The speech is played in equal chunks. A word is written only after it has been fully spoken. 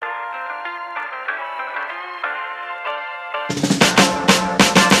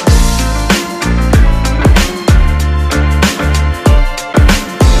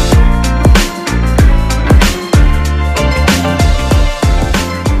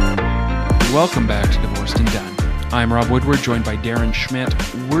Welcome back to Divorced and Done. I'm Rob Woodward, joined by Darren Schmidt.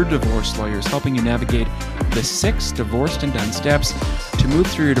 We're divorce lawyers helping you navigate the 6 divorced and done steps to move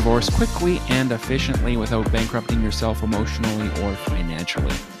through your divorce quickly and efficiently without bankrupting yourself emotionally or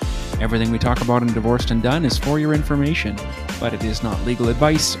financially. Everything we talk about in Divorced and Done is for your information, but it is not legal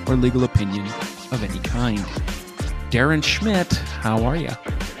advice or legal opinion of any kind. Darren Schmidt, how are you?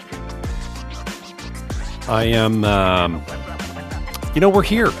 I am, we're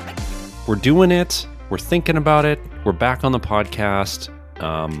here. We're doing it. We're thinking about it. We're back on the podcast,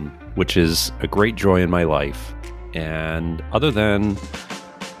 which is a great joy in my life. And other than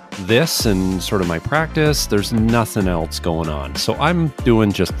this and sort of my practice, there's nothing else going on. So I'm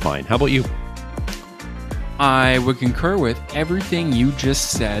doing just fine. How about you? I would concur with everything you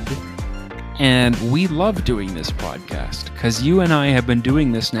just said. And we love doing this podcast because you and I have been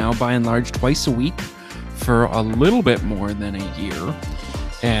doing this now by and large twice a week for a little bit more than a year.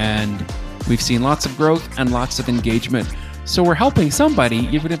 And we've seen lots of growth and lots of engagement. So we're helping somebody,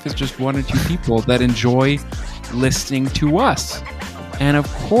 even if it's just 1 or 2 people that enjoy listening to us. And of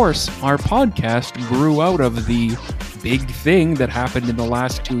course, our podcast grew out of the big thing that happened in the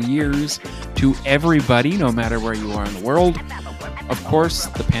last 2 years to everybody, no matter where you are in the world. Of course,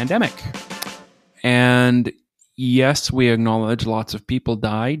 the pandemic. And yes, we acknowledge lots of people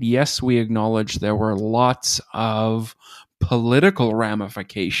died. Yes, we acknowledge there were lots of political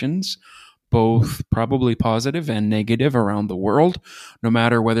ramifications, both probably positive and negative around the world, no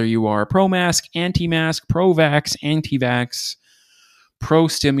matter whether you are pro-mask, anti-mask, pro-vax, anti-vax,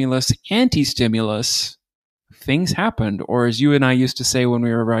 pro-stimulus, anti-stimulus. Things happened. Or as you and I used to say when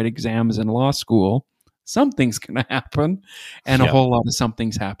we were writing exams in law school, something's going to happen, and a whole lot of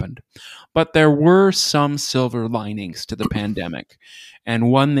something's happened. But there were some silver linings to the pandemic,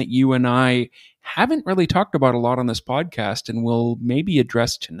 and one that you and I haven't really talked about a lot on this podcast and will maybe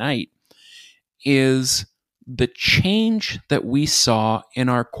address tonight is the change that we saw in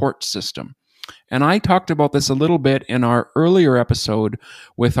our court system. And I talked about this a little bit in our earlier episode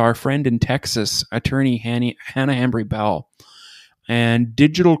with our friend in Texas, attorney Hannah Hambry-Bell, and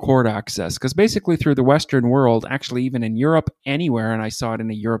digital court access. Because basically through the Western world, actually even in Europe, anywhere, and I saw it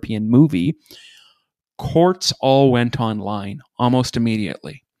in a European movie, courts all went online almost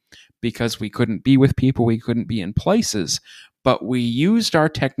immediately. Because we couldn't be with people, we couldn't be in places, but we used our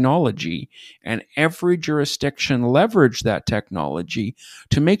technology, and every jurisdiction leveraged that technology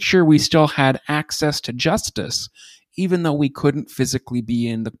to make sure we still had access to justice, even though we couldn't physically be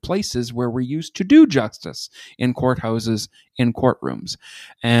in the places where we're used to do justice, in courthouses, in courtrooms.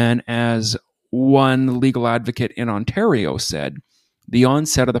 And as one legal advocate in Ontario said, the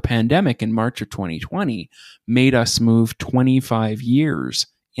onset of the pandemic in March of 2020 made us move 25 years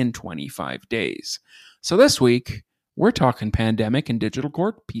in 25 days. So this week, we're talking pandemic and digital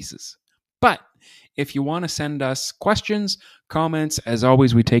court pieces. But if you want to send us questions, comments, as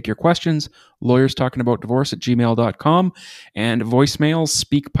always, we take your questions. LawyersTalkingAboutDivorce@gmail.com and voicemails,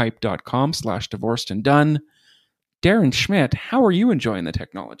 speakpipe.com/divorcedanddone. Darren Schmidt, how are you enjoying the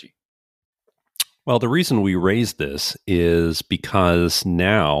technology? Well, the reason we raised this is because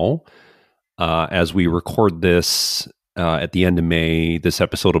now, as we record this at the end of May, this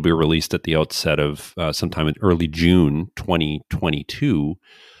episode will be released at the outset of sometime in early June 2022.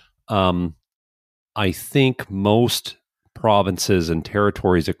 I think most provinces and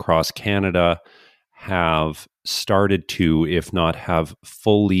territories across Canada have started to, if not have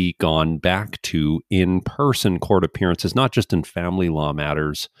fully gone back to, in-person court appearances, not just in family law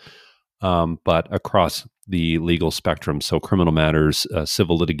matters, but across the legal spectrum. So criminal matters,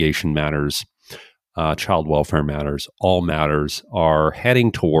 civil litigation matters, child welfare matters, all matters are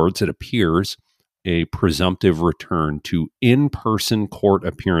heading towards, it appears, a presumptive return to in-person court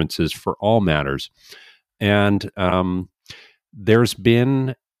appearances for all matters. And there's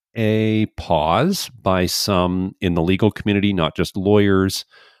been a pause by some in the legal community, not just lawyers,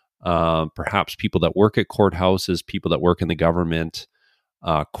 perhaps people that work at courthouses, people that work in the government,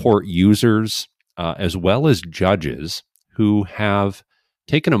 court users, as well as judges who have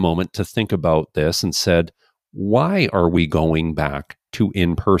taken a moment to think about this and said, why are we going back to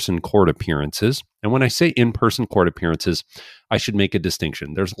in-person court appearances? And when I say in-person court appearances, I should make a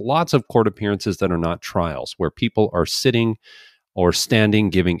distinction. There's lots of court appearances that are not trials, where people are sitting or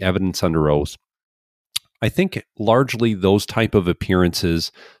standing giving evidence under oath. I think largely those type of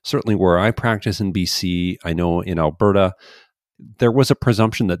appearances, certainly where I practice in BC, I know in Alberta, there was a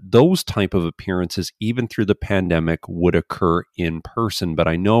presumption that those type of appearances, even through the pandemic, would occur in person. But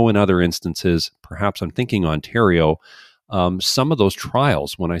I know in other instances, perhaps I'm thinking Ontario, some of those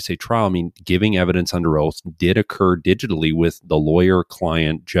trials, when I say trial, I mean giving evidence under oath, did occur digitally with the lawyer,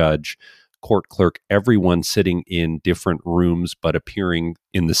 client, judge court clerk, everyone sitting in different rooms but appearing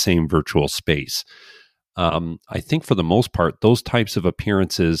in the same virtual space. I think for the most part, those types of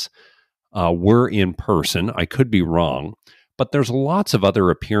appearances were in person. I could be wrong, but there's lots of other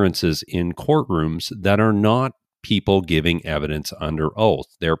appearances in courtrooms that are not people giving evidence under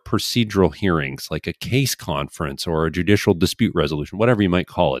oath. They're procedural hearings, like a case conference or a judicial dispute resolution, whatever you might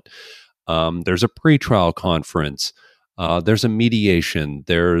call it. There's a pretrial conference. There's a mediation.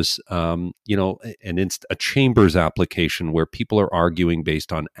 There's, a chambers application where people are arguing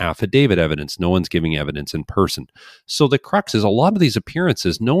based on affidavit evidence. No one's giving evidence in person. So the crux is a lot of these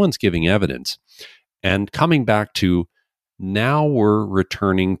appearances, no one's giving evidence. And coming back to now we're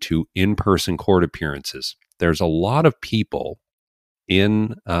returning to in-person court appearances. There's a lot of people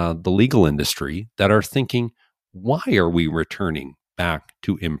in the legal industry that are thinking, why are we returning back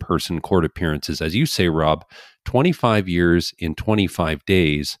to in-person court appearances? As you say, Rob, 25 years in 25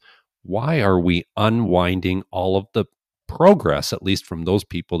 days, why are we unwinding all of the progress, at least from those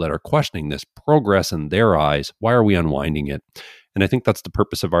people that are questioning this progress in their eyes? Why are we unwinding it? And I think that's the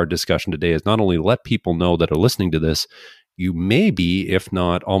purpose of our discussion today, is not only let people know that are listening to this, you may be, if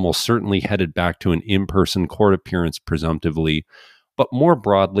not almost certainly, headed back to an in-person court appearance presumptively, but more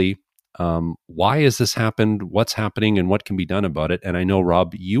broadly, why has this happened? What's happening and what can be done about it? And I know,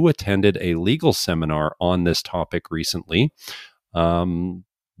 Rob, you attended a legal seminar on this topic recently.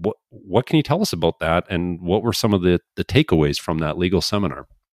 What can you tell us about that? And what were some of the takeaways from that legal seminar?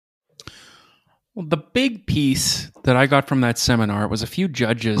 Well, the big piece that I got from that seminar was a few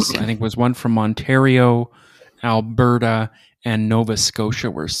judges. I think it was one from Ontario, Alberta, and Nova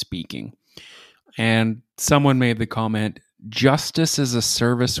Scotia were speaking. And someone made the comment, justice is a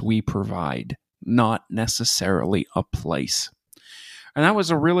service we provide, not necessarily a place. And that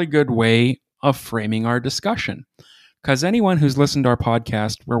was a really good way of framing our discussion. Because anyone who's listened to our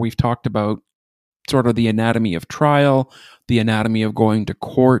podcast where we've talked about sort of the anatomy of trial, the anatomy of going to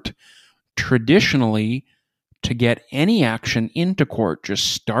court, traditionally, to get any action into court,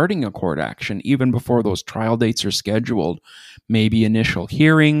 just starting a court action, even before those trial dates are scheduled, maybe initial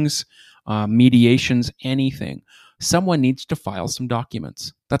hearings, mediations, anything, someone needs to file some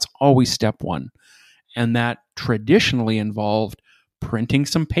documents. That's always step one. And that traditionally involved printing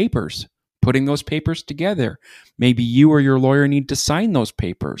some papers, putting those papers together. Maybe you or your lawyer need to sign those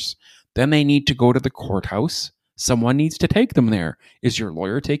papers. Then they need to go to the courthouse. Someone needs to take them there. Is your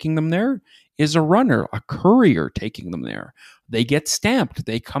lawyer taking them there? Is a runner, a courier taking them there? They get stamped.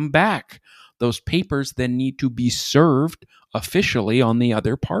 They come back. Those papers then need to be served officially on the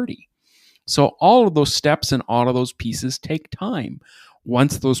other party. So all of those steps and all of those pieces take time.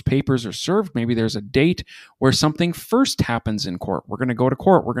 Once those papers are served, maybe there's a date where something first happens in court. We're going to go to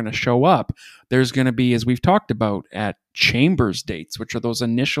court. We're going to show up. There's going to be, as we've talked about, at chambers dates, which are those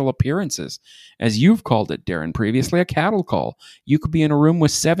initial appearances. As you've called it, Darren, previously, a cattle call. You could be in a room with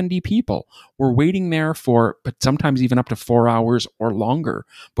 70 people. We're waiting there for, but sometimes even up to 4 hours or longer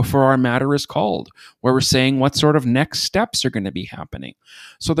before our matter is called, where we're saying what sort of next steps are going to be happening.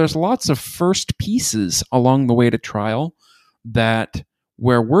 So there's lots of first pieces along the way to trial that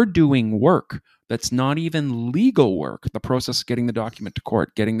where we're doing work that's not even legal work, the process of getting the document to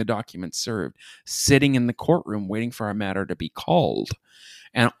court, getting the document served, sitting in the courtroom waiting for our matter to be called.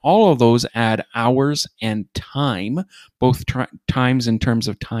 And all of those add hours and time, both times in terms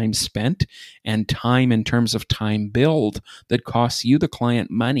of time spent and time in terms of time billed that costs you, the client,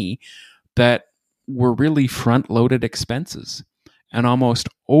 money that were really front-loaded expenses. And almost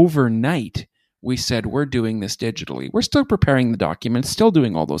overnight, we said, we're doing this digitally. We're still preparing the documents, still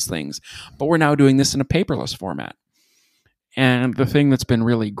doing all those things, but we're now doing this in a paperless format. And the thing that's been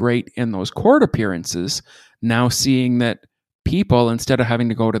really great in those court appearances, now seeing that people, instead of having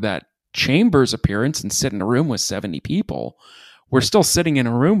to go to that chambers appearance and sit in a room with 70 people, we're still sitting in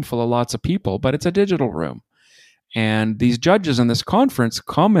a room full of lots of people, but it's a digital room. And these judges in this conference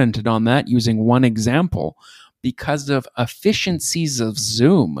commented on that using one example. Because of efficiencies of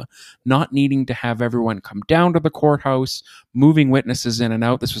Zoom, not needing to have everyone come down to the courthouse, moving witnesses in and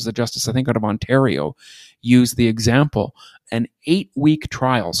out. This was a justice, I think, out of Ontario, used the example. An 8-week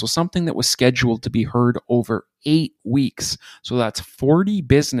trial, so something that was scheduled to be heard over 8 weeks. So that's 40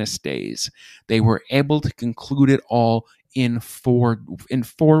 business days. They were able to conclude it all in 4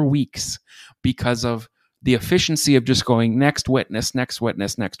 weeks because of the efficiency of just going next witness, next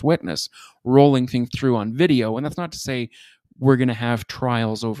witness, next witness, rolling things through on video. And that's not to say we're going to have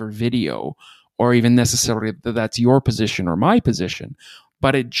trials over video or even necessarily that that's your position or my position,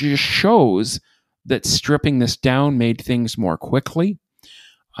 but it just shows that stripping this down made things more quickly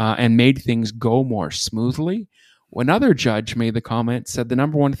and made things go more smoothly. Another judge made the comment, said the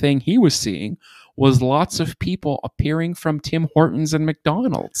number one thing he was seeing was lots of people appearing from Tim Hortons and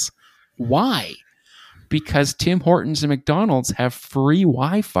McDonald's. Why? Because Tim Hortons and McDonald's have free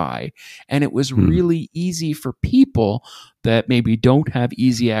Wi-Fi, and it was really easy for people that maybe don't have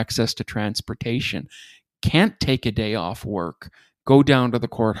easy access to transportation, can't take a day off work, go down to the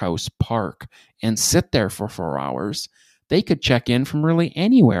courthouse, park, and sit there for 4 hours. They could check in from really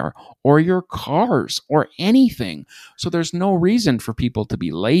anywhere, or your cars, or anything. So there's no reason for people to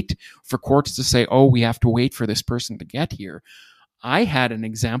be late, for courts to say, oh, we have to wait for this person to get here. I had an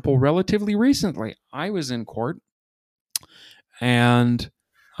example relatively recently. I was in court, and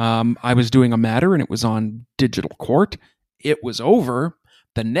I was doing a matter, and it was on digital court. It was over.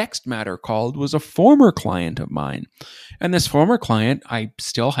 The next matter called was a former client of mine. And this former client, I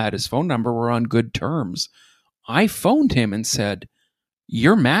still had his phone number. We're on good terms. I phoned him and said,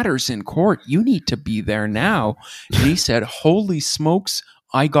 your matter's in court. You need to be there now. And he said, holy smokes,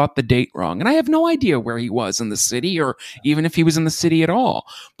 I got the date wrong. And I have no idea where he was in the city, or even if he was in the city at all.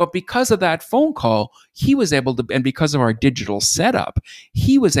 But because of that phone call, he was able to, and because of our digital setup,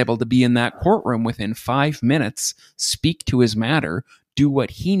 he was able to be in that courtroom within 5 minutes, speak to his matter, do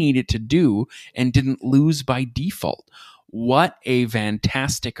what he needed to do, and didn't lose by default. What a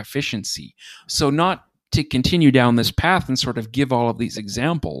fantastic efficiency. So not to continue down this path and sort of give all of these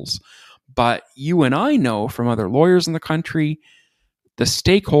examples, but you and I know from other lawyers in the country, the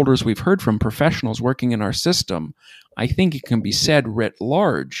stakeholders we've heard from, professionals working in our system, I think it can be said writ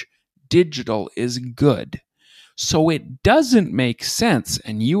large, digital is good. So it doesn't make sense,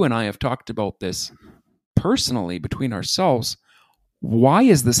 and you and I have talked about this personally between ourselves. Why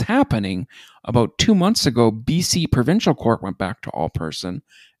is this happening? About 2 months ago, BC Provincial Court went back to all person.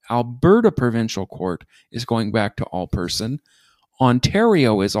 Alberta Provincial Court is going back to all person.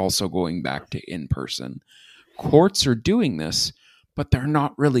 Ontario is also going back to in person. Courts are doing this, but they're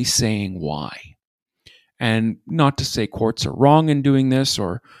not really saying why. And not to say courts are wrong in doing this,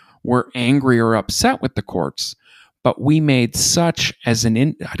 or we're angry or upset with the courts, but we made such as I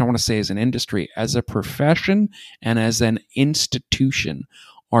don't want to say as an industry, as a profession and as an institution,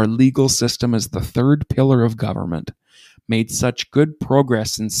 our legal system as the third pillar of government, made such good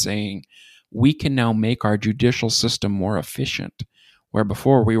progress in saying we can now make our judicial system more efficient, where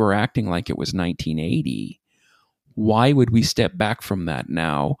before we were acting like it was 1980. Why would we step back from that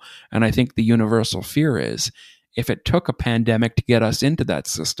now? And I think the universal fear is, if it took a pandemic to get us into that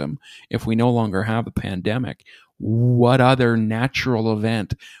system, if we no longer have a pandemic, what other natural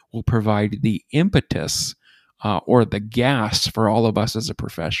event will provide the impetus or the gas for all of us as a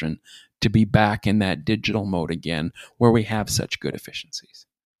profession to be back in that digital mode again, where we have such good efficiencies?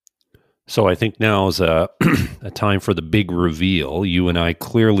 So I think now is a time for the big reveal. You and I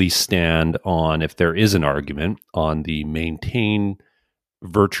clearly stand on, if there is an argument, on the maintain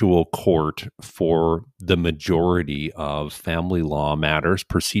virtual court for the majority of family law matters,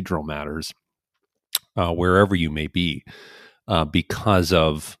 procedural matters, wherever you may be, because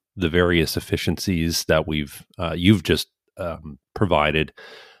of the various efficiencies that you've just provided.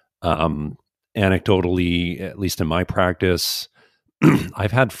 Anecdotally, at least in my practice,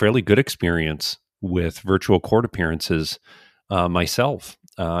 I've had fairly good experience with virtual court appearances myself,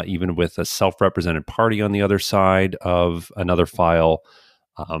 even with a self-represented party on the other side of another file,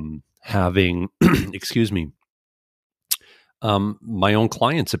 having, excuse me, my own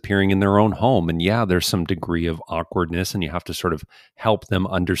clients appearing in their own home. And yeah, there's some degree of awkwardness, and you have to sort of help them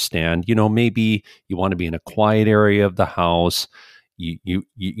understand, maybe you want to be in a quiet area of the house. You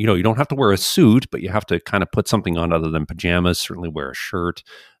don't have to wear a suit, but you have to kind of put something on other than pajamas. Certainly wear a shirt.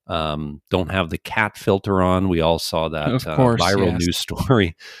 Don't have the cat filter on. We all saw that viral news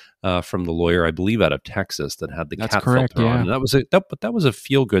story from the lawyer, I believe, out of Texas, that had the cat filter on. And that was a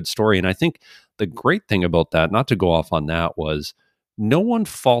feel good story. And I think the great thing about that, not to go off on that, was no one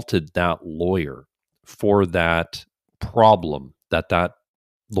faulted that lawyer for that problem that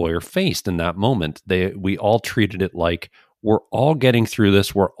lawyer faced in that moment. We all treated it like, we're all getting through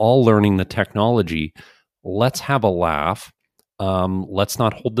this. We're all learning the technology. Let's have a laugh. Let's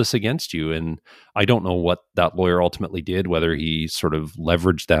not hold this against you. And I don't know what that lawyer ultimately did, whether he sort of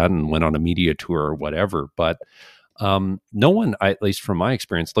leveraged that and went on a media tour or whatever. But no one, at least from my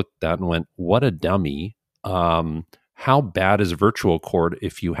experience, looked at that and went, what a dummy. How bad is virtual court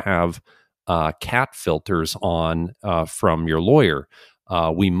if you have cat filters on from your lawyer?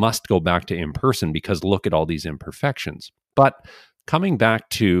 We must go back to in person because look at all these imperfections. But coming back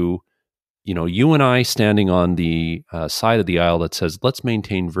to, you and I standing on the side of the aisle that says, let's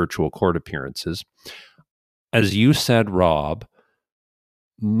maintain virtual court appearances. As you said, Rob,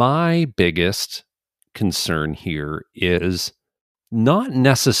 my biggest concern here is not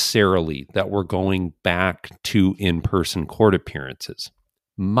necessarily that we're going back to in-person court appearances.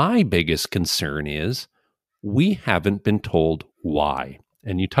 My biggest concern is we haven't been told why.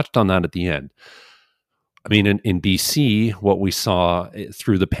 And you touched on that at the end. I mean, in BC, what we saw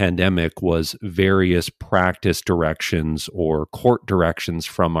through the pandemic was various practice directions or court directions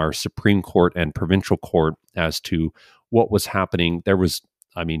from our Supreme Court and provincial court as to what was happening. There was,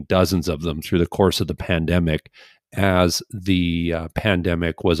 dozens of them through the course of the pandemic as the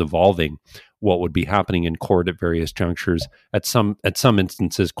pandemic was evolving, what would be happening in court at various junctures. At some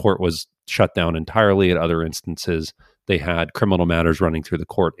instances, court was shut down entirely. At other instances, they had criminal matters running through the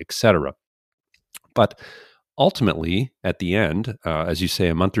court, etc. But ultimately, at the end, as you say,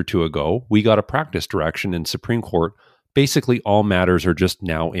 a month or two ago, we got a practice direction in Supreme Court. Basically, all matters are just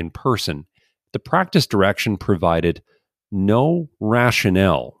now in person. The practice direction provided no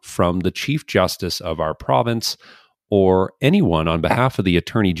rationale from the Chief Justice of our province or anyone on behalf of the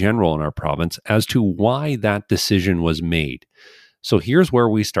Attorney General in our province as to why that decision was made. So here's where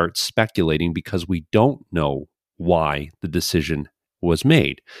we start speculating because we don't know why the decision was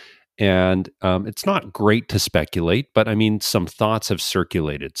made. And it's not great to speculate, but some thoughts have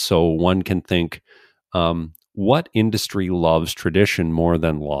circulated. So one can think, what industry loves tradition more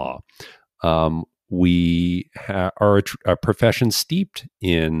than law? We are a profession steeped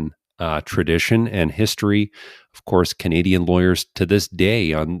in tradition and history. Of course, Canadian lawyers to this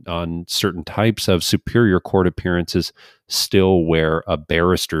day on certain types of superior court appearances still wear a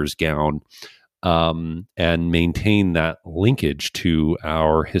barrister's gown and maintain that linkage to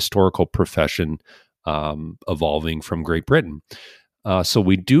our historical profession evolving from Great Britain. So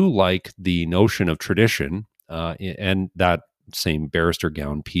we do like the notion of tradition, and that same barrister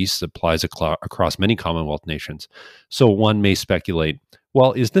gown piece applies across many Commonwealth nations. So one may speculate,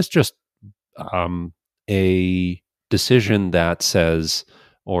 well, is this just a decision that says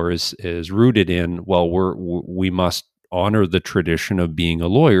or is rooted in, well, we must honor the tradition of being a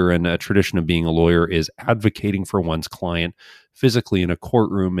lawyer, and a tradition of being a lawyer is advocating for one's client physically in a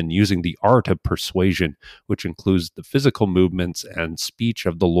courtroom and using the art of persuasion, which includes the physical movements and speech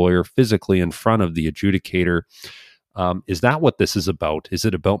of the lawyer physically in front of the adjudicator. Is that what this is about? Is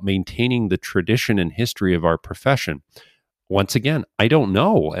it about maintaining the tradition and history of our profession? Once again, I don't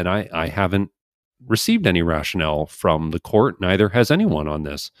know, and I haven't received any rationale from the court. Neither has anyone on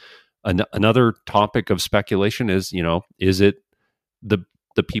this. Another topic of speculation is, is it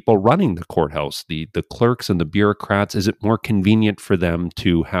the people running the courthouse, the clerks and the bureaucrats? Is it more convenient for them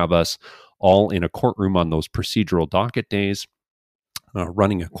to have us all in a courtroom on those procedural docket days,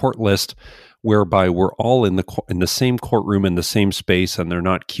 running a court list, whereby we're all in the same courtroom in the same space, and they're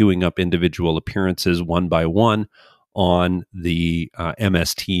not queuing up individual appearances one by one on the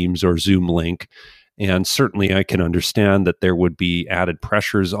MS Teams or Zoom link? And certainly I can understand that there would be added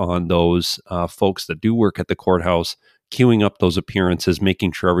pressures on those folks that do work at the courthouse, queuing up those appearances,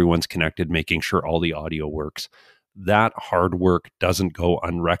 making sure everyone's connected, making sure all the audio works. That hard work doesn't go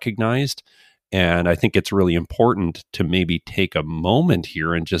unrecognized. And I think it's really important to maybe take a moment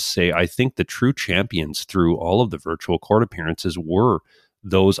here and just say, I think the true champions through all of the virtual court appearances were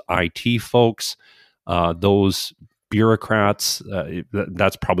those IT folks, those bureaucrats,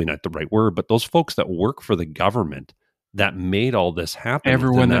 that's probably not the right word, but those folks that work for the government that made all this happen.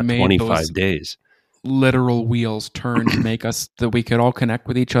 Everyone that made 25 days. Literal wheels turn to make us that we could all connect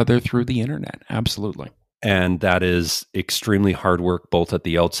with each other through the internet. Absolutely. And that is extremely hard work, both at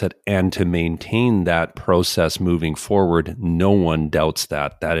the outset and to maintain that process moving forward. No one doubts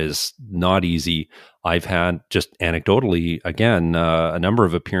that. That is not easy. I've had, just anecdotally, again, a number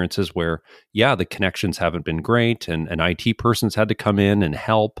of appearances where, the connections haven't been great, and an IT person's had to come in and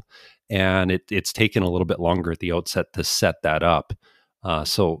help, and it's taken a little bit longer at the outset to set that up.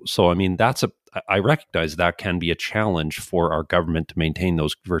 So I recognize that can be a challenge for our government to maintain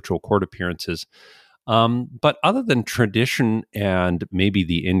those virtual court appearances. But other than tradition and maybe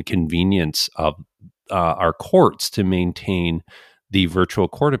the inconvenience of our courts to maintain the virtual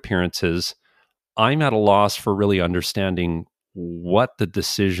court appearances, I'm at a loss for really understanding what the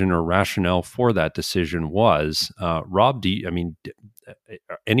decision or rationale for that decision was. Rob,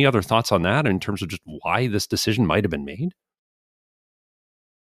 any other thoughts on that in terms of just why this decision might have been made?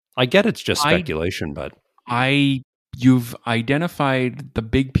 I get it's just speculation, but you've identified the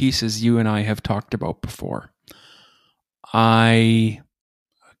big pieces you and I have talked about before. I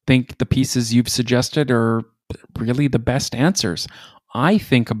think the pieces you've suggested are really the best answers. I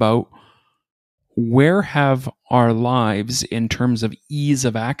think about where have our lives in terms of ease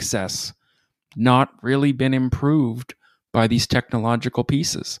of access not really been improved by these technological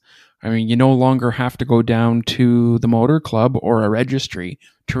pieces. I mean, you no longer have to go down to the motor club or a registry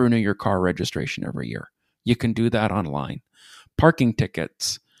to renew your car registration every year. You can do that online. Parking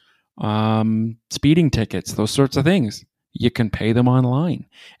tickets, speeding tickets, those sorts of things. You can pay them online.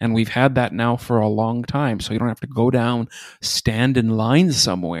 And we've had that now for a long time. So you don't have to go down, stand in line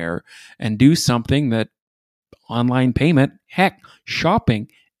somewhere, and do something that online payment, heck, shopping,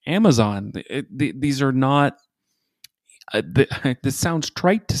 Amazon. These are not, this sounds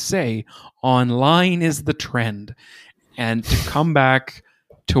trite to say, online is the trend. And to come back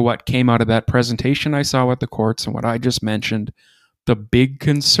to what came out of that presentation I saw at the courts and what I just mentioned, the big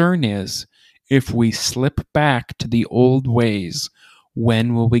concern is if we slip back to the old ways,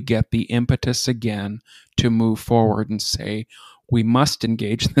 when will we get the impetus again to move forward and say, we must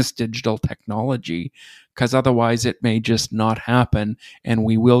engage this digital technology, because otherwise it may just not happen and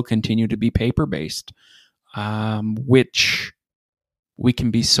we will continue to be paper-based, which we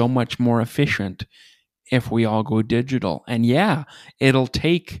can be so much more efficient if we all go digital. And yeah, it'll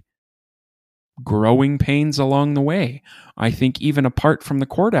take growing pains along the way. I think even apart from the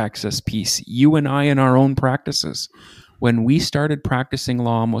court access piece, you and I in our own practices, when we started practicing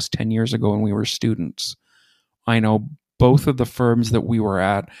law almost 10 years ago when we were students, I know both of the firms that we were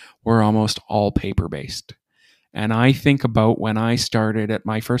at were almost all paper-based. And I think about when I started at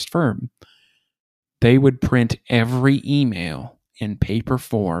my first firm, they would print every email in paper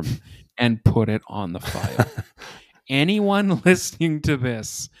form and put it on the file. Anyone listening to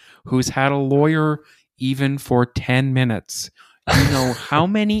this who's had a lawyer even for 10 minutes, you know how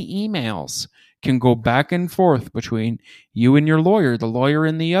many emails can go back and forth between you and your lawyer, the lawyer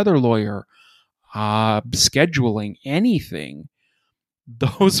and the other lawyer, scheduling, anything.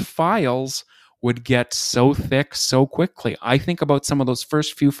 Those files would get so thick so quickly. I think about some of those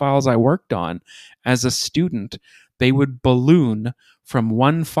first few files I worked on as a student. They would balloon from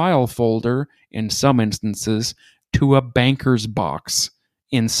one file folder, in some instances, to a banker's box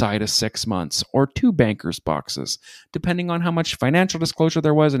inside of 6 months, or 2 banker's boxes, depending on how much financial disclosure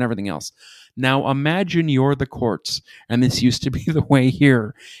there was and everything else. Now imagine you're the courts, and this used to be the way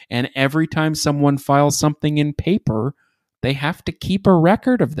here, and every time someone files something in paper, they have to keep a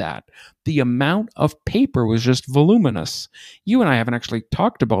record of that. The amount of paper was just voluminous. You and I haven't actually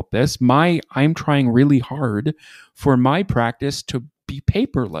talked about this. I'm trying really hard for my practice to be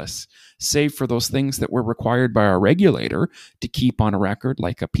paperless, save for those things that were required by our regulator to keep on a record,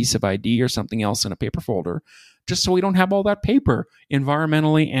 like a piece of ID or something else in a paper folder, just so we don't have all that paper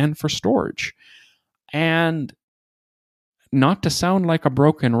environmentally and for storage. And not to sound like a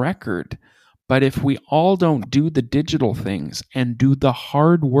broken record, but if we all don't do the digital things and do the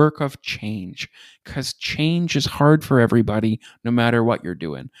hard work of change, because change is hard for everybody, no matter what you're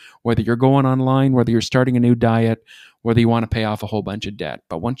doing, whether you're going online, whether you're starting a new diet, whether you want to pay off a whole bunch of debt.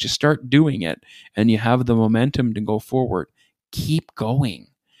 But once you start doing it and you have the momentum to go forward, keep going.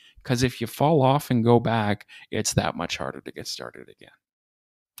 Because if you fall off and go back, it's that much harder to get started again.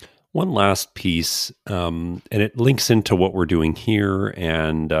 One last piece, and it links into what we're doing here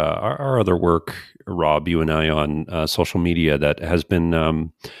and our other work, Rob, you and I on social media, that has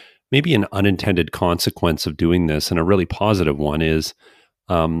been maybe an unintended consequence of doing this, and a really positive one is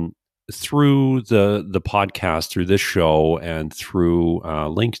through the podcast, through this show, and through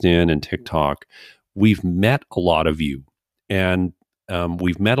LinkedIn and TikTok, we've met a lot of you, and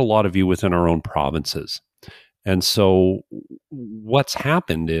we've met a lot of you within our own provinces. And so what's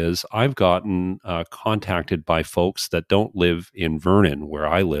happened is I've gotten contacted by folks that don't live in Vernon, where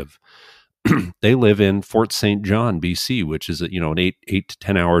I live. They live in Fort St. John, BC, which is an 8 to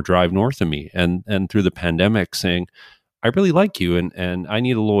 10 hour drive north of me. And through the pandemic, saying, I really like you and I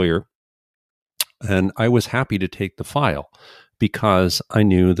need a lawyer. And I was happy to take the file because I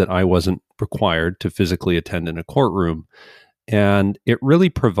knew that I wasn't required to physically attend in a courtroom. And it really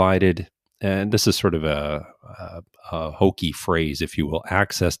provided, and this is sort of a hokey phrase, if you will,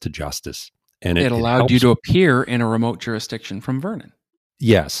 access to justice. And it allowed you to appear in a remote jurisdiction from Vernon.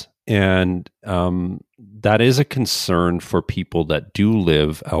 Yes. And that is a concern for people that do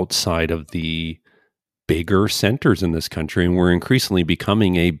live outside of the bigger centers in this country. And we're increasingly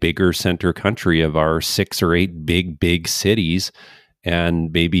becoming a bigger center country of our 6 or 8 big cities,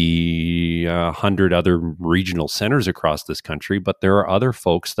 and maybe 100 other regional centers across this country. But there are other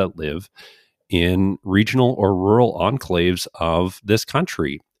folks that live in regional or rural enclaves of this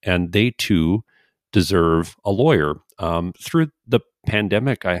country, and they too deserve a lawyer. Through the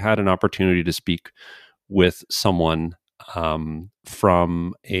pandemic, I had an opportunity to speak with someone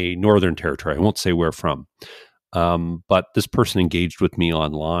from a northern territory. I won't say where from, but this person engaged with me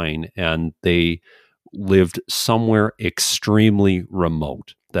online, and they lived somewhere extremely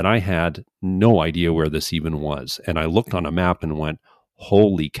remote that I had no idea where this even was. And I looked on a map and went,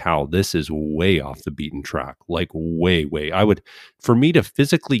 holy cow, this is way off the beaten track, like way. For me to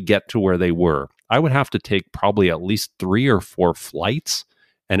physically get to where they were, I would have to take probably at least 3 or 4 flights,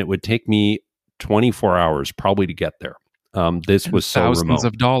 and it would take me 24 hours probably to get there. This was so remote.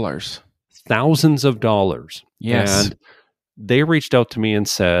 Thousands of dollars. Yes. And they reached out to me and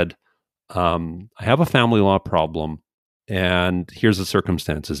said, I have a family law problem, and here's the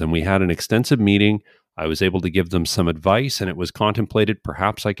circumstances. And we had an extensive meeting. I was able to give them some advice, and it was contemplated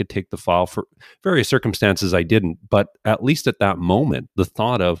perhaps I could take the file. For various circumstances I didn't, but at least at that moment, the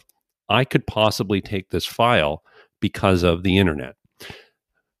thought of I could possibly take this file because of the internet.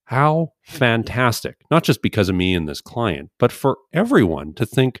 How fantastic, not just because of me and this client, but for everyone to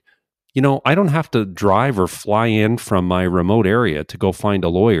think, I don't have to drive or fly in from my remote area to go find a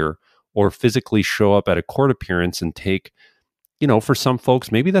lawyer or physically show up at a court appearance and take, for some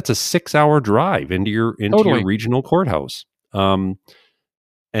folks, maybe that's a 6-hour drive into your regional courthouse. And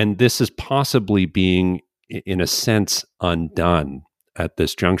this is possibly being, in a sense, undone at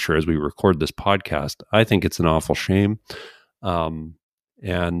this juncture as we record this podcast. I think it's an awful shame.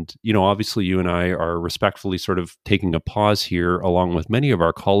 And, obviously you and I are respectfully sort of taking a pause here, along with many of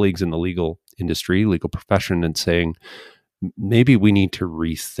our colleagues in the legal industry, legal profession, and saying, maybe we need to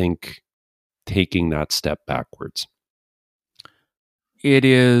rethink taking that step backwards. It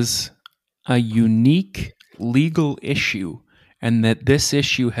is a unique legal issue, and that this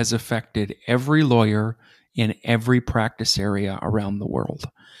issue has affected every lawyer in every practice area around the world.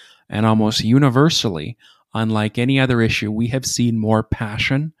 And almost universally, unlike any other issue, we have seen more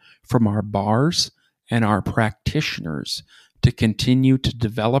passion from our bars and our practitioners to continue to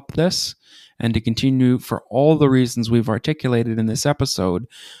develop this and to continue, for all the reasons we've articulated in this episode,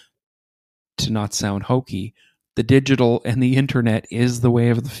 to not sound hokey, the digital and the internet is the way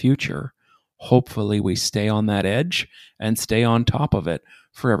of the future. Hopefully we stay on that edge and stay on top of it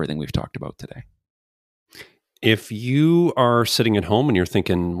for everything we've talked about today. If you are sitting at home and you're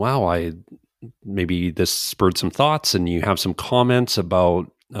thinking, wow, maybe this spurred some thoughts, and you have some comments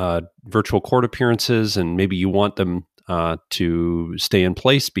about virtual court appearances, and maybe you want them to stay in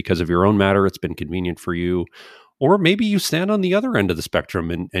place because of your own matter, it's been convenient for you, or maybe you stand on the other end of the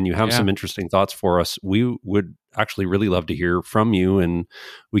spectrum and you have some interesting thoughts for us, we would actually really love to hear from you, and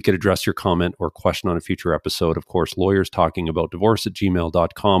we could address your comment or question on a future episode. Of course,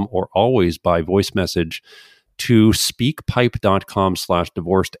 lawyerstalkingaboutdivorce@gmail.com, or always by voice message to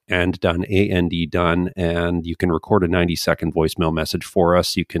speakpipe.com/divorced and done, A-N-D done. And you can record a 90-second voicemail message for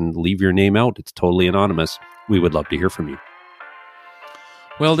us. You can leave your name out. It's totally anonymous. We would love to hear from you.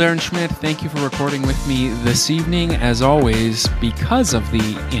 Well, Darren Schmidt, thank you for recording with me this evening. As always, because of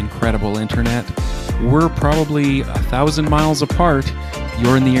the incredible internet, we're probably 1,000 miles apart.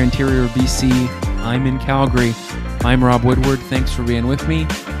 You're in the interior of BC. I'm in Calgary. I'm Rob Woodward. Thanks for being with me.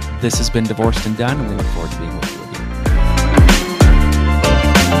 This has been Divorced and Done, and we look forward to being with you.